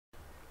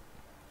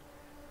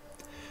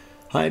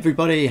Hi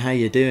everybody, how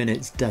you doing?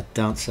 It's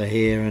𝗙𝗲𝗃𝗃𝗃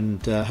here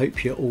and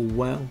hope you're all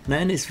well. Now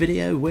in this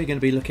video we're going to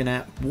be looking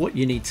at what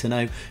you need to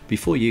know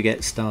before you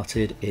get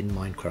started in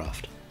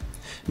Minecraft.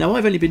 Now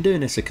I've only been doing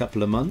this a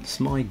couple of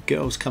months. My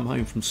girls come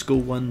home from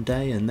school one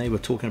day and they were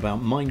talking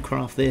about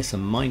Minecraft this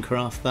and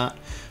Minecraft that,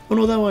 and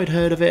although I'd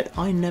heard of it,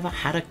 I never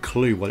had a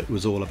clue what it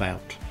was all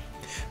about.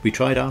 We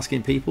tried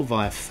asking people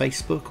via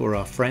Facebook or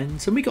our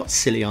friends and we got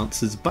silly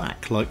answers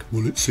back like,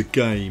 well, it's a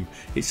game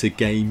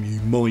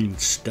you mine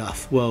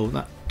stuff. Well,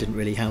 that didn't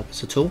really help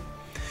us at all.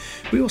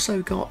 We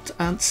also got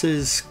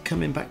answers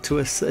coming back to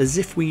us as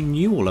if we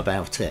knew all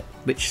about it,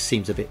 which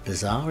seems a bit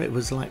bizarre. It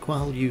was like,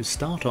 well, you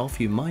start off,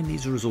 you mine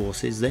these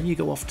resources, then you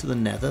go off to the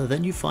nether,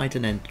 then you fight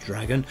an ender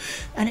dragon,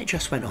 and it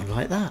just went on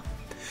like that.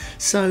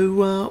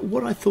 So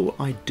what I thought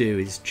I'd do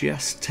is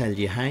just tell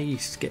you how you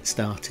get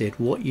started,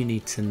 what you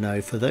need to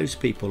know for those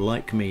people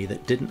like me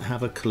that didn't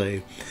have a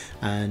clue,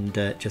 and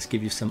just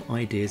give you some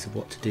ideas of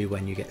what to do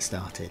when you get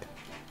started.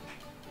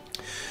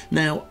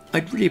 Now,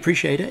 I'd really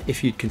appreciate it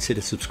if you'd consider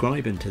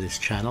subscribing to this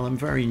channel. I'm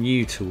very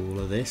new to all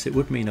of this. It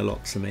would mean a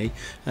lot to me,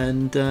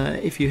 and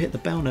if you hit the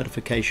bell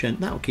notification,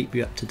 that will keep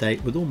you up to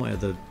date with all my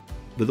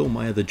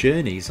other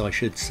journeys, I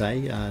should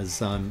say,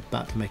 as I'm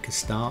about to make a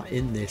start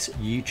in this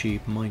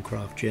YouTube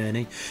Minecraft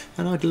journey,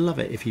 and I'd love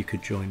it if you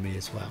could join me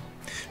as well.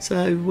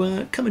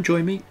 So come and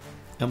join me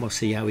and we'll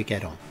see how we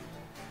get on.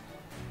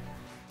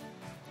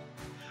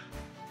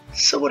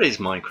 So what is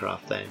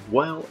Minecraft then?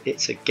 Well,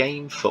 it's a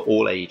game for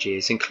all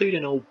ages,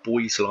 including old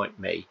boys like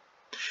me.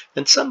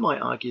 And some might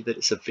argue that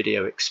it's a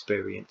video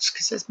experience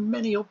because there's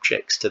many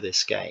objects to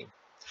this game.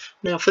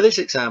 Now for this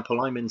example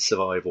I'm in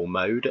survival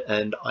mode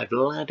and I've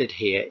landed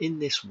here in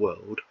this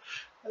world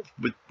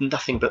with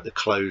nothing but the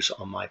clothes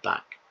on my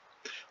back.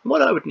 And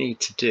what I would need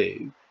to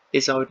do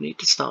is I would need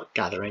to start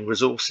gathering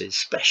resources,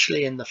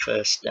 especially in the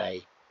first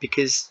day,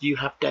 because you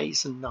have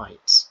days and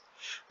nights.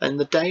 And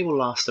the day will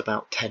last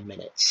about 10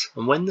 minutes,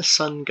 and when the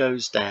sun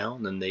goes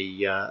down and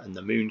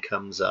the moon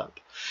comes up,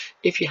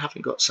 if you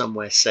haven't got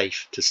somewhere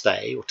safe to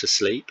stay or to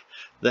sleep,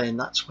 then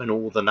that's when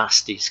all the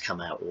nasties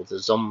come out, or the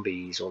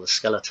zombies or the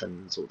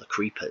skeletons or the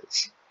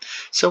creepers.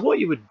 So what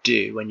you would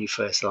do when you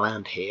first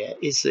land here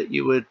is that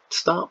you would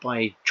start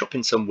by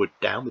chopping some wood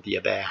down with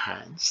your bare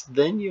hands.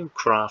 Then you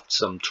craft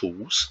some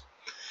tools,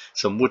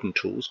 some wooden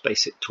tools,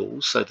 basic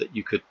tools, so that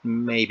you could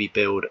maybe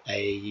build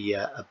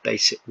a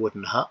basic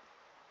wooden hut.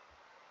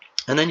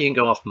 And then you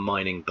can go off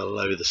mining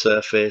below the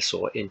surface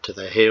or into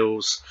the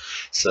hills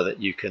so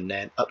that you can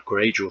then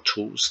upgrade your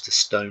tools to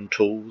stone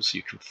tools.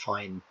 You can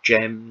find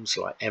gems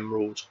like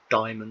emeralds, or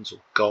diamonds or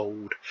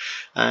gold,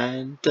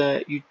 and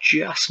you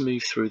just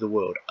move through the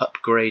world,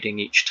 upgrading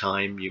each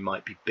time. You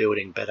might be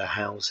building better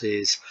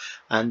houses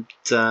and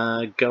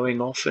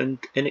going off and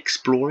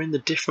exploring the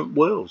different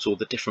worlds or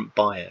the different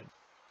biomes.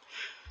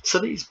 So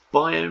these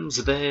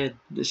biomes there,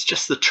 it's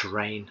just the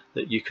terrain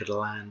that you could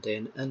land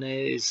in, and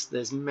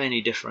there's many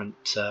different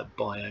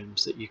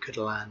biomes that you could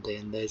land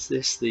in. There's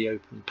the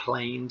open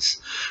plains,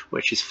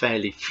 which is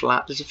fairly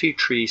flat. There's a few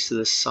trees to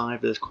the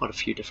side, but there's quite a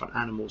few different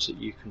animals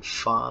that you can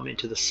farm.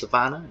 Into the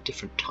savannah, a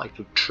different type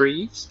of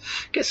trees.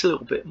 It gets a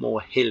little bit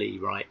more hilly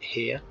right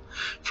here.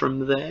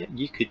 From there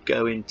you could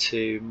go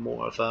into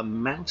more of a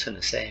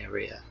mountainous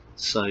area.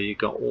 So you've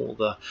got all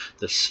the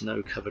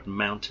snow-covered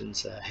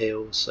mountains,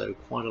 hills, so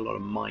quite a lot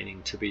of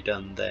mining to be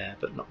done there,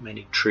 but not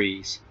many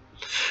trees.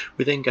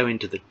 We then go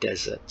into the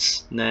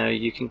deserts. Now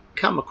you can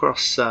come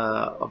across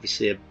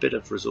obviously a bit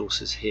of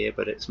resources here,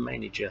 but it's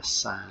mainly just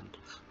sand,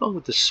 along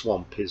with the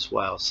swamp as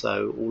well.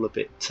 So all a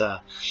bit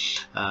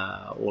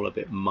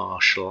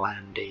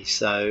marshlandy.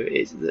 So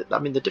I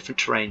mean, the different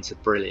terrains are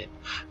brilliant.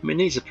 I mean,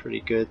 these are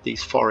pretty good.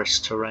 These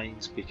forest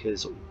terrains,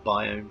 because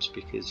biomes,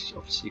 because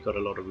obviously you've got a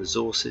lot of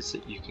resources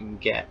that you can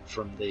get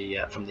from the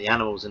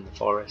animals in the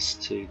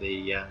forest to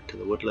the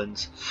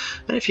woodlands.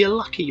 And if you're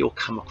lucky, you'll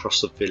come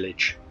across a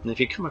village. And if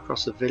you come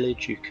across a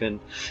village, you can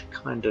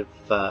kind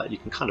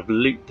of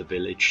loot the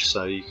village,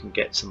 so you can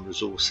get some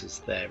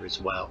resources there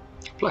as well.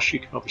 Plus you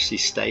can obviously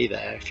stay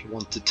there if you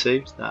wanted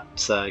to. That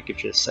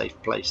gives you a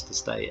safe place to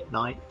stay at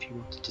night if you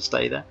wanted to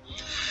stay there.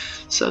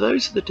 So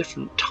those are the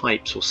different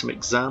types, or some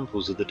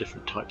examples of the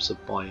different types of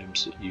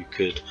biomes that you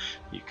could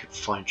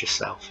find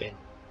yourself in.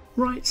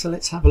 Right, so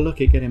let's have a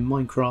look at getting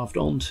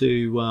Minecraft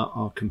onto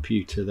our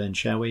computer then,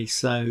 shall we?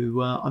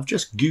 So I've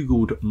just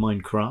Googled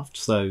Minecraft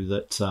so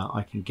that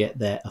I can get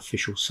their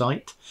official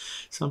site.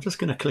 So I'm just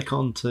going to click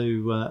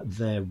onto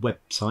their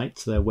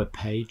website, their web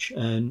page,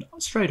 and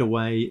straight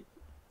away,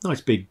 nice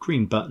big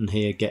green button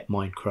here, get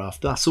Minecraft.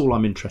 That's all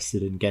I'm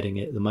interested in getting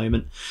it at the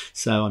moment,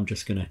 so I'm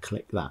just going to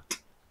click that.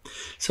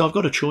 So I've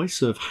got a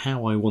choice of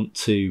how I want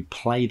to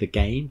play the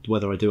game,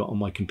 whether I do it on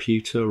my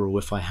computer or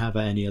if I have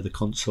any other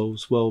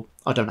consoles. Well,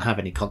 I don't have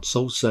any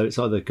consoles, so it's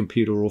either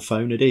computer or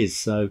phone it is.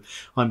 So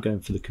I'm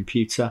going for the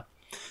computer,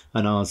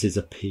 and ours is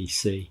a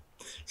PC.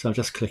 So I'm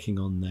just clicking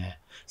on there.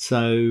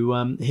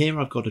 So here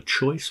I've got a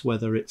choice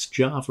whether it's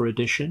Java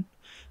edition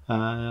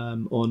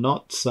or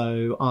not.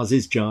 So ours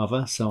is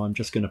Java, so I'm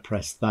just going to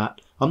press that.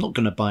 I'm not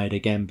going to buy it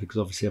again because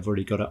obviously I've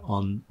already got it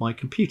on my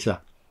computer.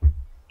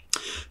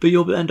 But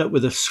you'll end up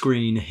with a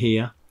screen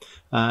here.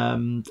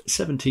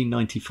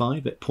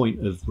 1795 at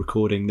point of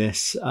recording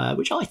this,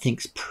 which I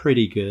think's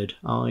pretty good.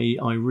 I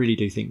really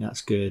do think that's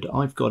good.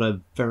 I've got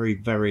a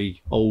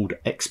very old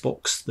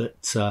Xbox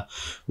that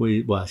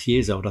well, it's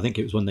years old. I think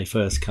it was when they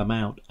first come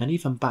out, and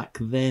even back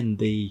then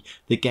the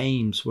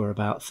games were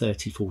about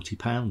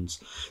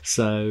 £30–40.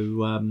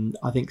 So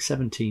I think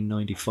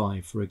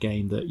 1795 for a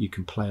game that you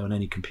can play on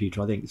any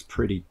computer, I think it's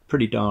pretty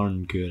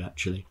darn good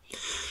actually.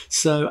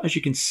 So as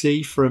you can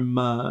see from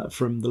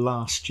the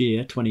last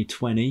year,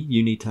 2020,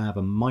 you need to have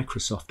a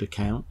Microsoft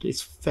account.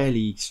 It's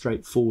fairly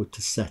straightforward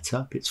to set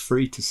up. It's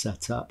free to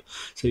set up,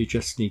 so you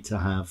just need to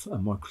have a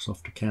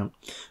Microsoft account.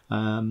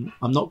 I'm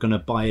not going to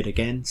buy it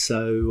again,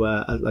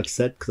 so like I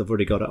said, because I've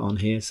already got it on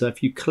here. So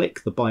if you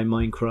click the Buy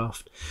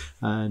Minecraft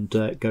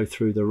and go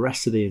through the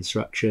rest of the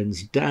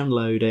instructions,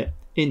 download it,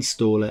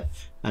 install it,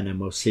 and then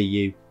we'll see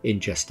you in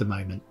just a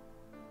moment.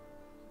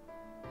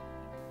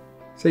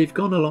 So you've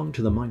gone along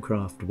to the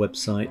Minecraft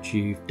website,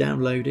 you've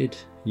downloaded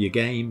your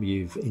game,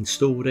 you've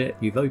installed it,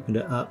 you've opened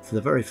it up for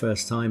the very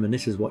first time, and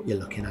this is what you're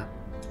looking at.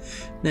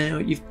 Now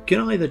you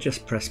can either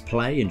just press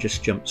play and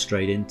just jump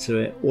straight into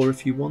it, or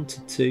if you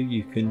wanted to,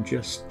 you can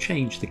just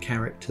change the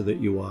character that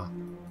you are.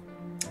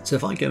 So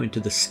if I go into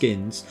the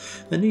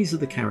skins, then these are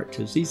the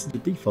characters, these are the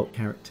default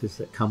characters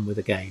that come with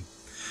the game.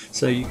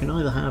 So you can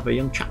either have a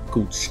young chap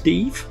called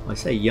Steve. I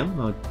say young,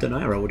 I don't know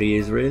how old he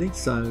is really.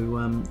 So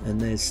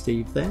and there's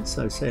Steve there,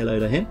 so say hello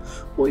to him.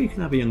 Or you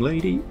can have a young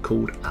lady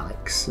called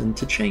Alex, and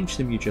to change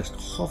them you just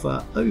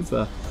hover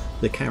over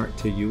the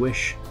character you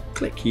wish,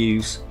 click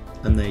use,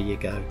 and there you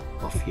go,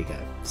 off you go.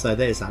 So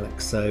there's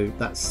Alex, so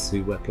that's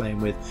who we're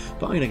playing with,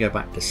 but I'm going to go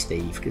back to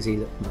Steve because he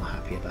looked more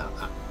happy about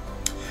that.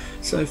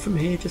 So from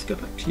here, just go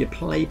back to your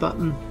play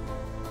button,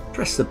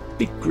 press the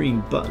big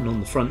green button on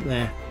the front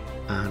there,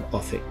 and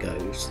off it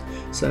goes.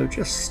 So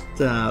just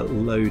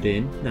load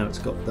in. Now it's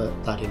got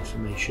that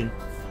information,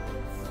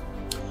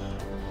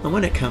 and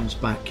when it comes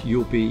back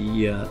you'll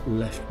be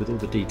left with all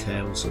the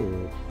details,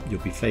 or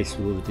you'll be faced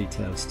with all the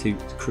details to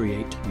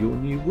create your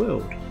new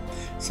world.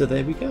 So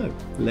there we go,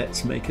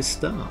 let's make a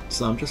start.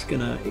 So I'm just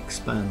going to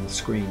expand the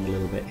screen a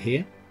little bit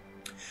here.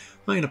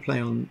 I'm going to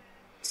play on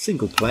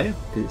single player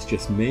because it's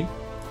just me,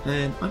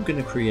 and I'm going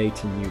to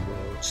create a new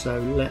world. So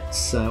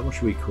let's, what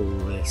should we call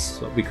this?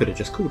 Well, we could have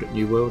just called it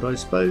New World, I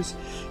suppose.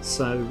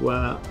 So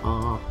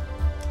our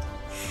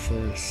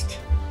first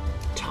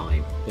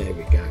time, there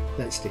we go,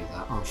 let's do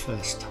that, our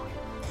first time.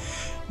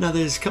 Now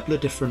there's a couple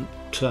of different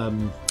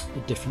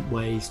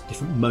ways,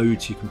 different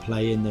modes you can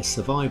play in. There's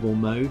survival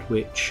mode,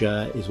 which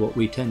is what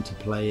we tend to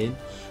play in.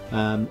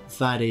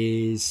 That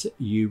is,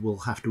 you will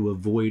have to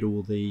avoid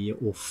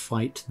or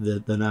fight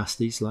the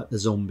nasties like the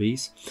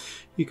zombies.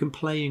 You can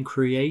play in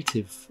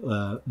creative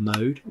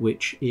mode,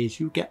 which is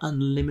you get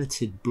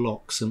unlimited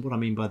blocks, and what I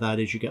mean by that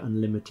is you get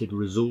unlimited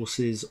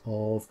resources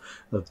of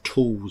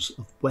tools,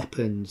 of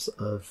weapons,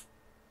 of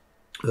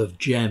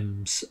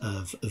gems,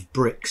 of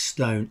bricks,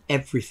 stone,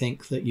 everything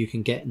that you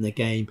can get in the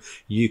game,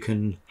 you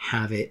can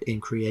have it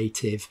in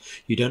creative.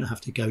 You don't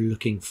have to go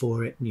looking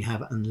for it, and you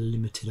have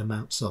unlimited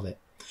amounts of it.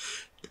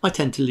 I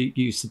tend to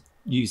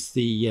use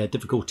the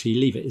difficulty,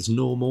 leave it as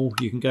normal.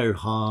 You can go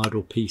hard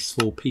or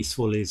peaceful.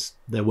 Peaceful is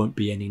there won't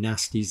be any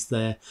nasties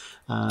there,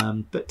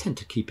 but tend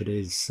to keep it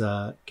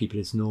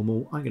as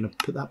normal. I'm going to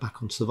put that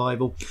back on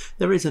survival.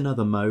 There is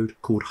another mode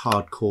called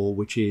hardcore,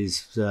 which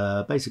is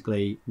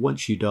basically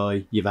once you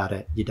die, you've had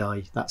it. You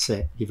die, that's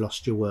it. You've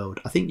lost your world.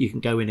 I think you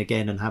can go in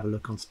again and have a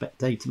look on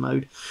spectator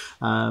mode,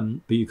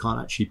 but you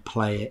can't actually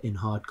play it in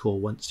hardcore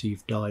once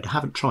you've died. I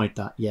haven't tried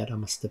that yet, I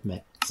must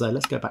admit. So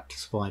let's go back to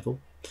survival.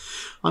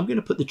 I'm going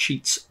to put the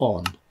cheats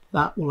on.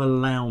 That will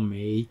allow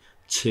me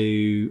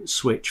to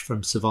switch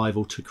from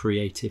survival to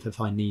creative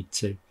if I need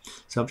to.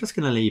 So I'm just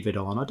going to leave it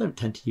on. I don't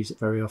tend to use it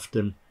very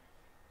often,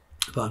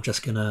 but I'm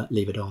just going to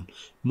leave it on.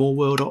 More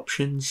world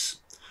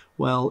options.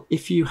 Well,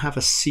 if you have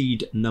a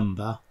seed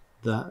number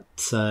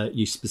that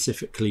you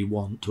specifically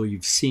want, or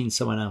you've seen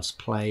someone else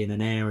play in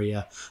an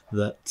area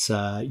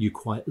that you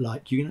quite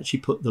like, you can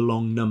actually put the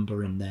long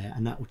number in there,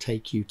 and that will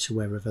take you to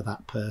wherever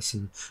that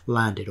person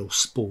landed or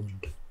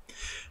spawned.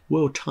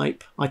 World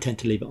type, I tend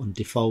to leave it on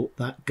default.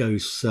 That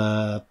goes,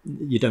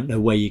 you don't know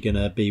where you're going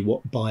to be,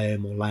 what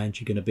biome or land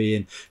you're going to be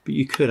in, but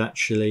you could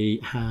actually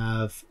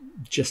have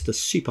just a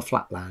super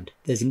flat land.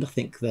 There's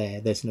nothing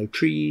there. There's no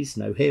trees,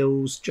 no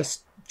hills,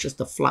 just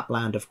a flat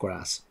land of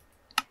grass.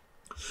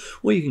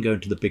 Or you can go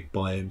into the big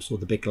biomes or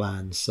the big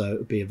lands, so it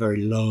would be a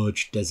very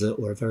large desert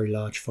or a very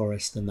large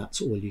forest, and that's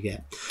all you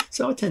get.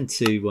 So I tend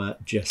to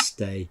just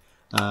stay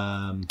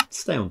on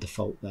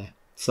default there.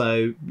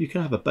 So you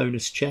can have a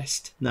bonus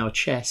chest. Now a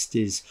chest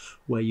is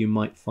where you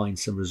might find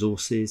some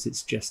resources.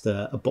 It's just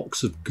a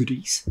box of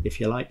goodies, if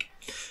you like.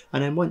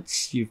 And then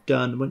once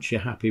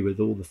you're happy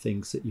with all the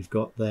things that you've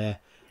got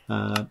there,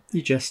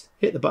 you just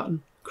hit the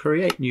button,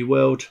 create new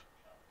world,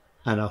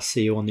 and I'll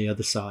see you on the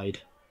other side.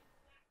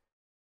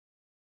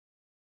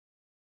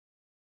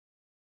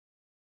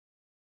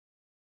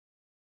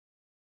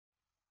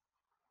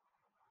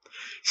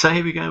 So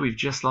here we go, we've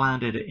just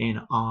landed in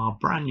our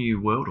brand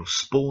new world, or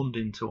spawned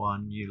into our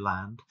new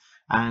land,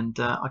 and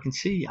I can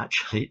see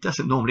actually it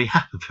doesn't normally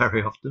happen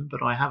very often,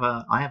 but I have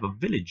a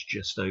village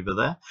just over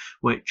there,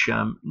 which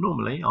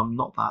normally I'm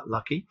not that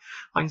lucky.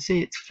 I can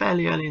see it's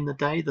fairly early in the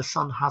day, the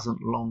sun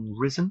hasn't long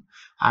risen,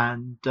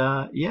 and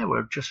yeah,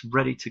 we're just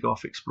ready to go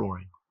off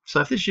exploring.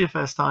 So if this is your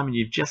first time and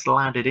you've just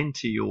landed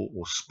into your,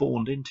 or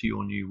spawned into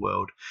your new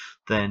world,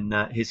 then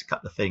here's a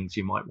couple of things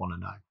you might want to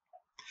know.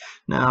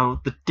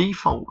 Now, the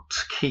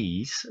default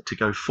keys to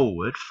go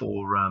forward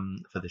for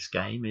this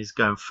game is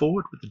going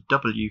forward with the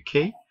W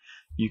key,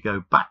 you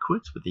go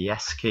backwards with the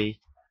S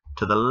key,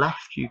 to the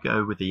left you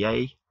go with the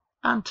A,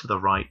 and to the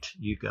right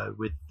you go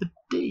with the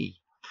D.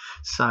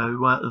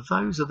 So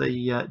those are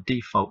the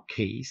default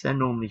keys. They're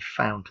normally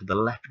found to the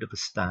left of a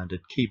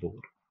standard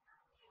keyboard.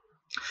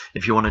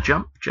 If you want to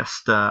jump,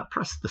 just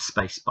press the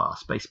space bar.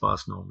 Space bar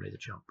is normally the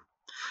jump.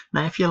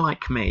 Now, if you're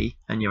like me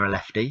and you're a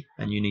lefty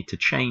and you need to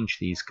change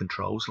these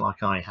controls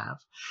like I have,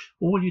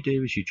 all you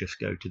do is you just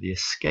go to the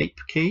escape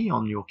key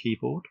on your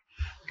keyboard,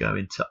 go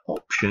into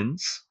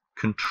options,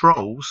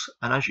 controls,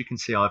 and as you can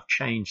see, I've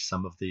changed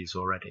some of these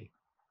already.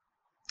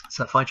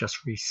 So if I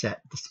just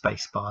reset the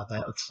space bar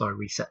there, sorry,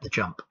 reset the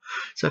jump.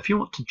 So if you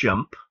want to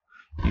jump,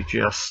 you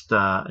just,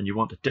 and you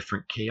want a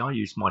different key, I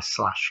use my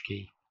slash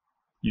key.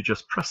 You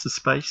just press the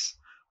space,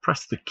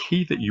 press the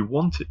key that you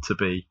want it to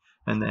be,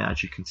 and then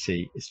as you can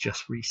see, it's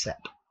just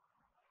reset.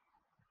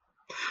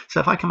 So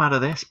if I come out of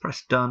this,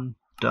 press done,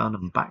 done,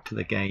 and back to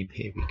the game,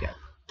 here we go.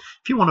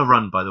 If you want to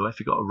run, by the way, if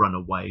you've got to run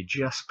away,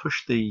 just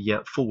push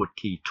the forward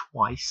key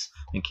twice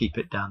and keep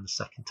it down the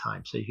second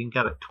time. So you can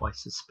go at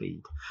twice the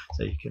speed,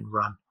 so you can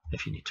run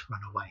if you need to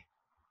run away.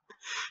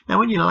 Now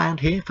when you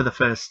land here for the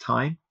first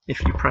time,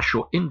 if you press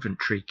your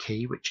inventory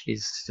key, which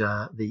is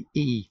the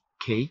E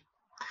key,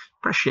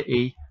 press your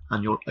E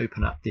and you'll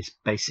open up this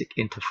basic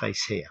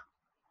interface here.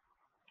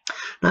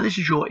 Now this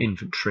is your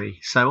inventory.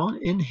 So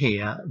in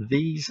here,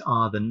 these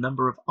are the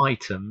number of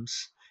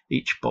items,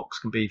 each box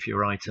can be for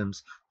your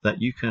items,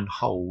 that you can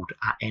hold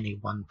at any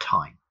one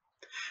time.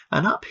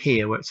 And up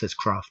here where it says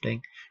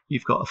crafting,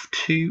 you've got a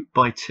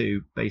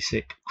 2x2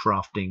 basic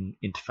crafting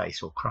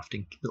interface, or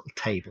crafting little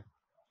table.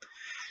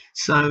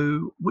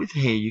 So with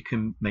here you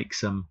can make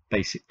some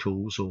basic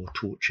tools or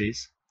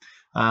torches.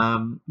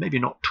 Maybe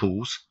not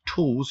tools.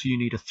 Tools, you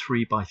need a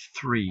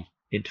 3x3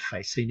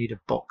 interface. So you need a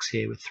box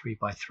here with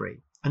 3x3.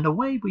 And the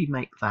way we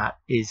make that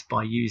is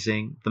by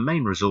using the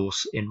main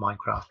resource in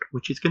Minecraft,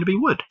 which is going to be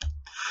wood.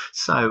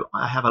 So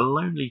I have a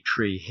lonely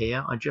tree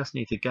here. I just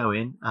need to go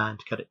in and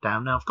cut it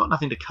down. Now I've got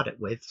nothing to cut it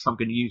with, so I'm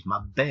going to use my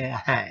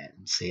bare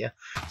hands here.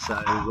 So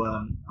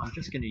I'm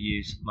just going to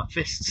use my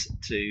fists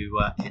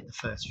to hit the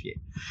first few.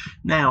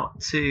 Now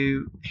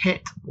to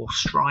hit or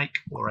strike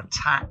or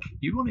attack,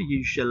 you want to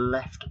use your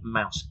left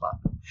mouse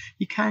button.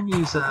 You can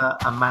use a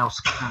mouse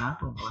pad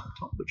on the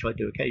laptop, which I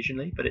do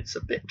occasionally, but it's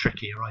a bit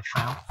trickier, I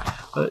found.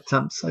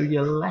 But so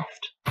your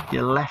left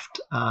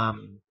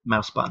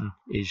mouse button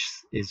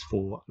is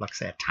for, like I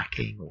say,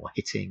 attacking or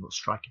hitting or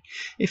striking.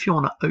 If you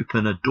want to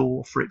open a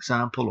door, for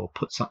example, or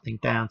put something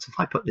down, so if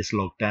I put this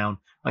log down,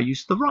 I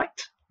use the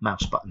right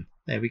mouse button.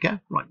 There we go,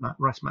 right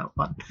mouse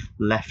button,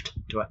 left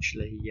to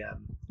actually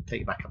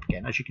take it back up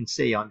again. As you can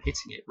see, I'm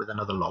hitting it with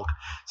another log.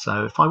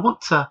 So if I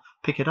want to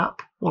pick it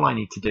up, all I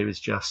need to do is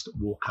just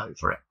walk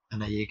over it.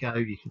 And there you go,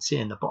 you can see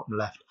in the bottom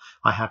left,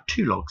 I have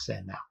 2 logs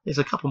there now. There's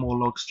a couple more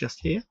logs just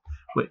here,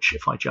 which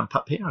if I jump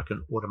up here, I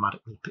can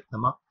automatically pick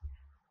them up.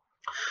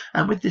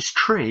 And with this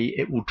tree,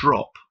 it will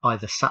drop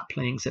either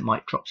saplings, it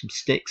might drop some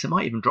sticks, it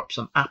might even drop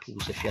some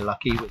apples if you're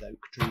lucky with oak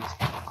trees.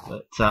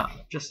 But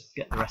just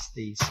get the rest of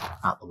these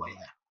out of the way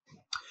there.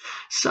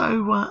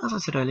 So as I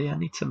said earlier, I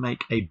need to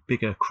make a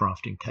bigger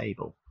crafting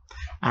table.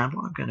 And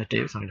what I'm going to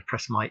do is I'm going to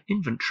press my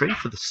inventory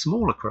for the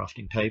smaller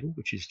crafting table,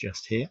 which is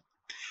just here.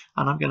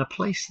 And I'm going to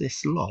place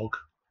this log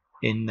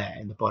in there,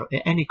 in the bottom,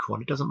 in any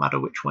corner. It doesn't matter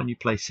which one you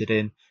place it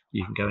in,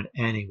 you can go in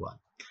any one.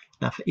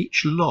 Now for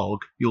each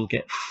log, you'll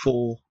get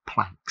 4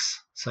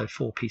 planks, so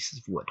 4 pieces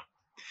of wood.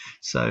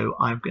 So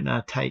I'm going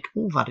to take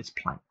all that as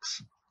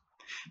planks.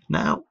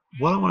 Now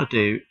what I want to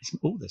do is,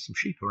 oh, there's some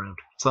sheep around.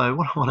 So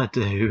what I want to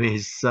do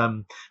is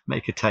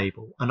make a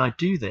table, and I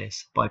do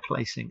this by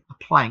placing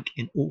a plank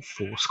in all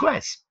 4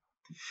 squares.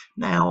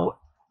 Now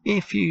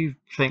if you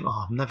think,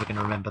 oh, I'm never going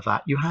to remember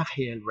that, you have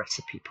here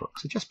recipe book.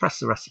 So just press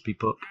the recipe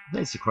book,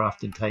 there's the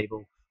crafting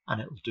table,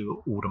 and it will do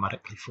it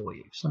automatically for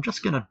you. So I'm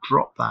just going to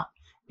drop that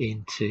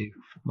into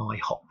my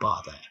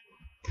hotbar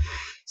there.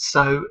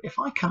 So if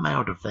I come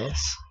out of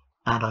this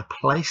and I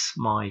place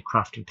my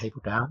crafting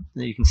table down,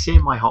 now you can see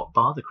in my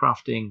hotbar the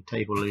crafting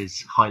table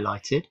is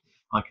highlighted.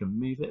 I can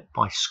move it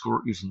by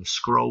using the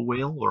scroll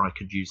wheel, or I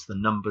could use the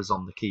numbers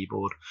on the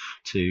keyboard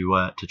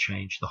to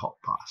change the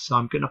hotbar. So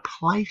I'm going to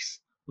place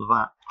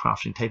that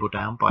crafting table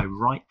down by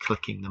right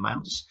clicking the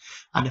mouse,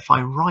 and if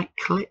I right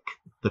click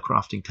the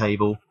crafting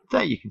table,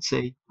 there you can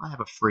see I have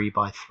a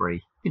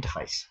 3x3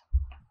 interface.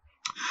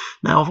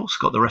 Now I've also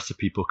got the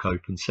recipe book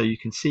open, so you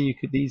can see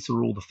these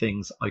are all the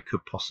things I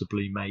could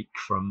possibly make,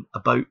 from a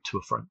boat to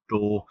a front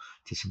door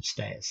to some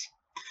stairs.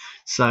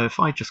 So if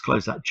I just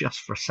close that just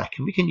for a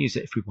second, we can use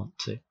it if we want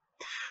to,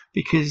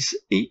 because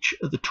each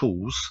of the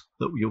tools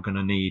that you're going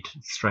to need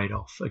straight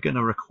off are going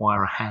to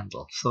require a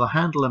handle. So the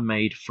handle are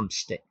made from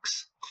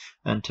sticks,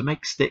 and to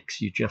make sticks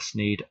you just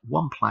need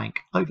one plank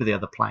over the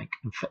other plank,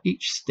 and for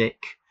each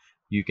stick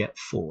you get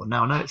 4.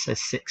 Now I know it says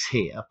 6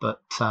 here,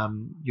 but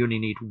you only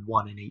need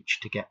 1 in each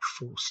to get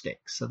 4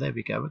 sticks. So there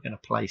we go, we're going to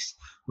place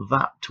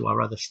that to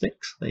our other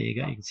sticks. There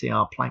you go, you can see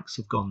our planks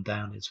have gone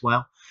down as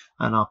well,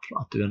 and I'll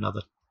do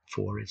another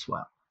 4 as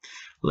well.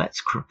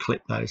 Let's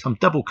click those. I'm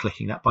double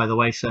clicking that, by the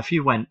way, so if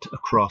you went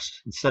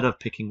across, instead of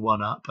picking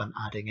one up and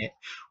adding it,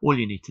 all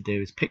you need to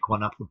do is pick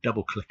one up or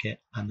double click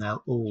it, and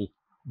they'll all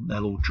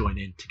join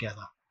in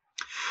together.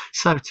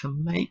 So to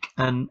make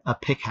a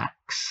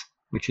pickaxe,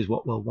 which is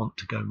what we'll want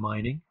to go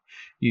mining,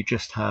 you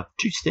just have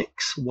 2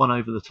 sticks, one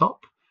over the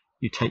top.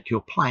 You take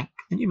your plank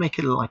and you make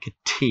it like a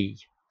T.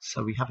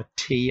 So we have a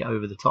T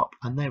over the top,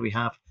 and there we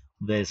have,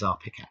 there's our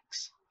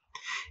pickaxe.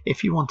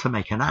 If you want to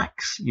make an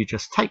axe, you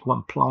just take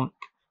one plank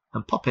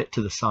and pop it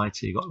to the side,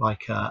 so you've got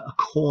like a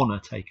corner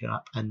taken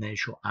up, and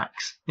there's your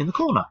axe in the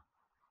corner.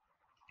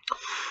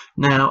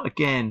 Now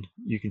again,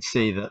 you can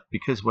see that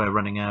because we're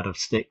running out of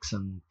sticks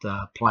and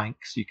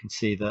planks, you can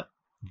see that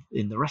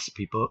in the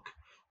recipe book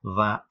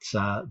that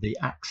the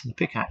axe and the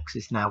pickaxe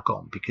is now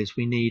gone, because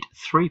we need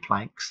 3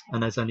 planks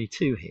and there's only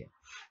 2 here.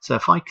 So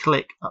if I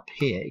click up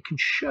here, it can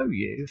show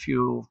you, if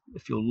you're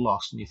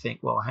lost and you think,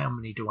 well, how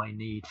many do I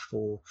need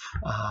for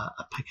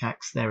a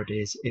pickaxe? There it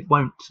is. It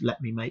won't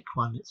let me make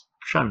one. It's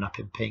shown up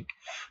in pink,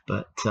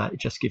 but it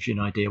just gives you an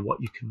idea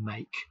what you can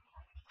make,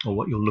 or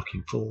what you're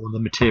looking for, and the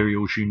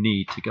materials you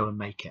need to go and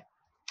make it.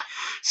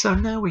 So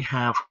now we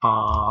have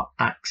our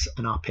axe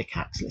and our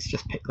pickaxe. Let's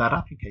just pick that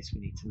up in case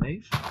we need to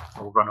move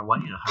or run away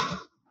in a hurry.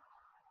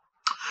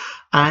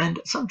 And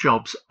some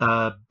jobs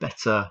are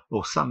better,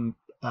 or some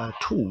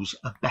tools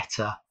are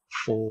better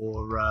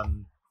for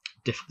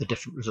the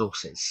different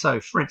resources. So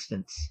for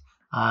instance,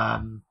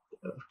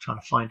 trying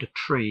to find a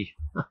tree.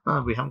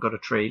 We haven't got a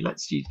tree.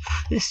 Let's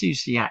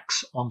use the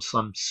axe on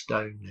some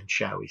stone then,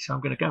 shall we? So I'm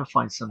going to go and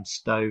find some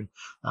stone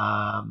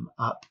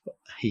up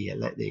here.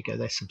 There you go,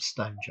 there's some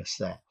stone just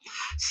there.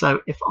 So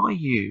if I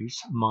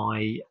use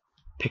my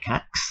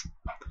pickaxe,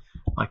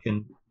 I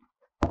can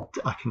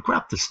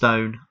grab the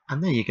stone,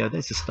 and there you go,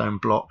 there's a stone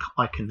block.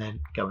 I can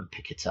then go and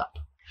pick it up.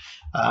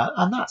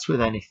 And that's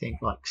with anything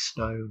like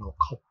stone or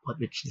cobble,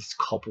 which is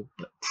cobble,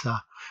 but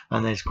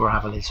and there's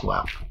gravel as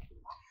well.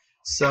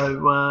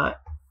 So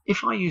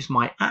if I use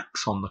my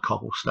axe on the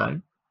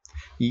cobblestone,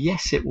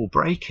 yes, it will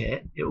break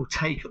it. It will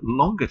take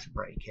longer to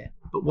break it,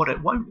 but what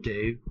it won't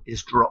do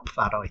is drop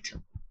that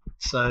item.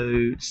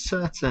 So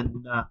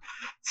certain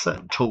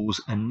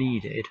tools are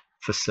needed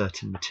for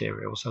certain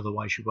materials,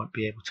 otherwise you won't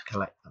be able to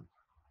collect them.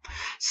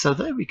 So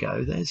there we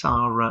go, there's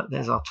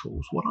our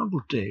tools. What I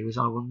will do is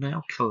I will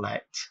now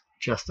collect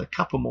just a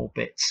couple more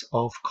bits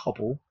of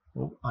cobble.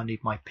 Oh, I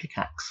need my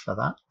pickaxe for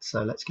that,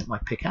 so let's get my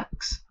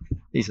pickaxe.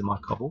 These are my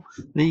cobble.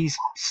 These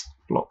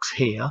blocks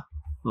here,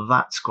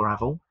 that's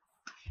gravel.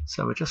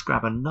 So we'll just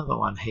grab another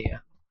one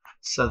here,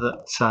 so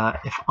that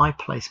if I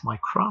place my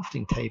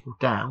crafting table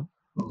down,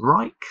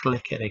 right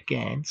click it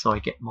again so I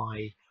get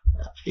my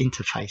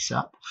interface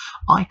up,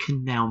 I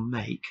can now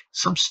make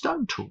some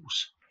stone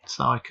tools.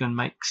 So I can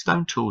make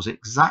stone tools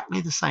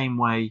exactly the same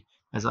way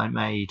as I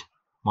made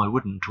my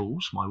wooden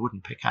tools, my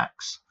wooden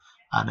pickaxe,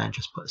 and then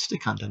just put a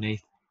stick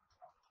underneath,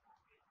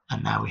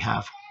 and now we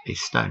have a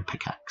stone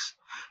pickaxe.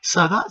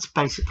 So that's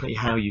basically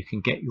how you can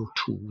get your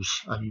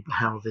tools and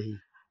how the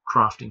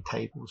crafting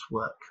tables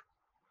work.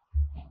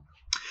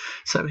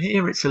 So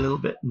here it's a little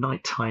bit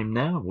nighttime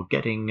now. We're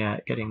getting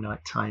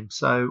nighttime.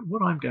 So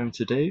what I'm going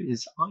to do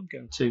is I'm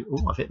going to,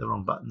 oh, I've hit the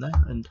wrong button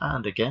there,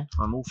 and again,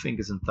 I'm all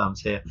fingers and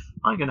thumbs here.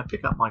 I'm going to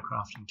pick up my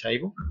crafting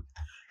table,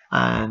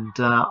 and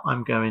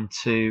I'm going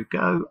to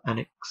go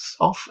and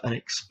off and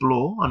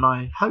explore, and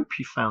I hope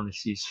you found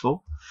this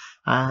useful.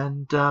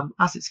 And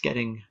as it's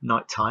getting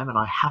nighttime and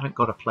I haven't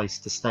got a place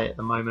to stay at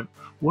the moment,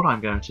 what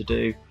I'm going to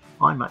do,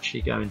 I'm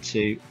actually going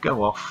to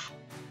go off.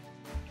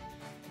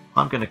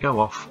 I'm going to go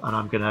off and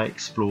I'm going to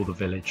explore the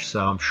village. So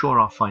I'm sure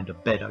I'll find a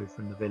bed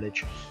over in the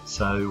village.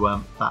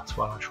 So that's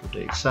what I shall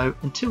do. So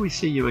until we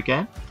see you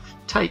again,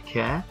 take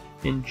care,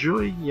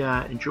 enjoy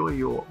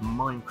your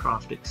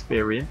Minecraft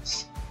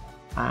experience,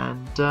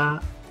 and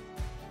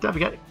don't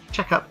forget to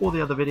check out all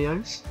the other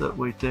videos that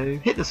we do.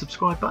 Hit the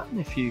subscribe button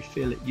if you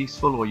feel it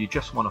useful, or you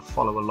just want to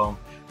follow along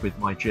with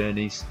my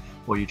journeys,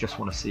 or you just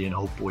want to see an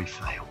old boy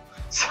fail.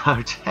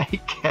 So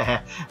take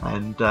care,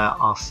 and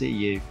I'll see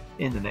you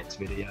in the next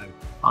video.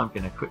 I'm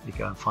going to quickly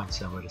go and find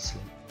somewhere to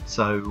sleep.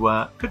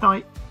 So good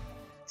night,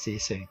 see you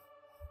soon,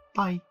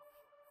 bye.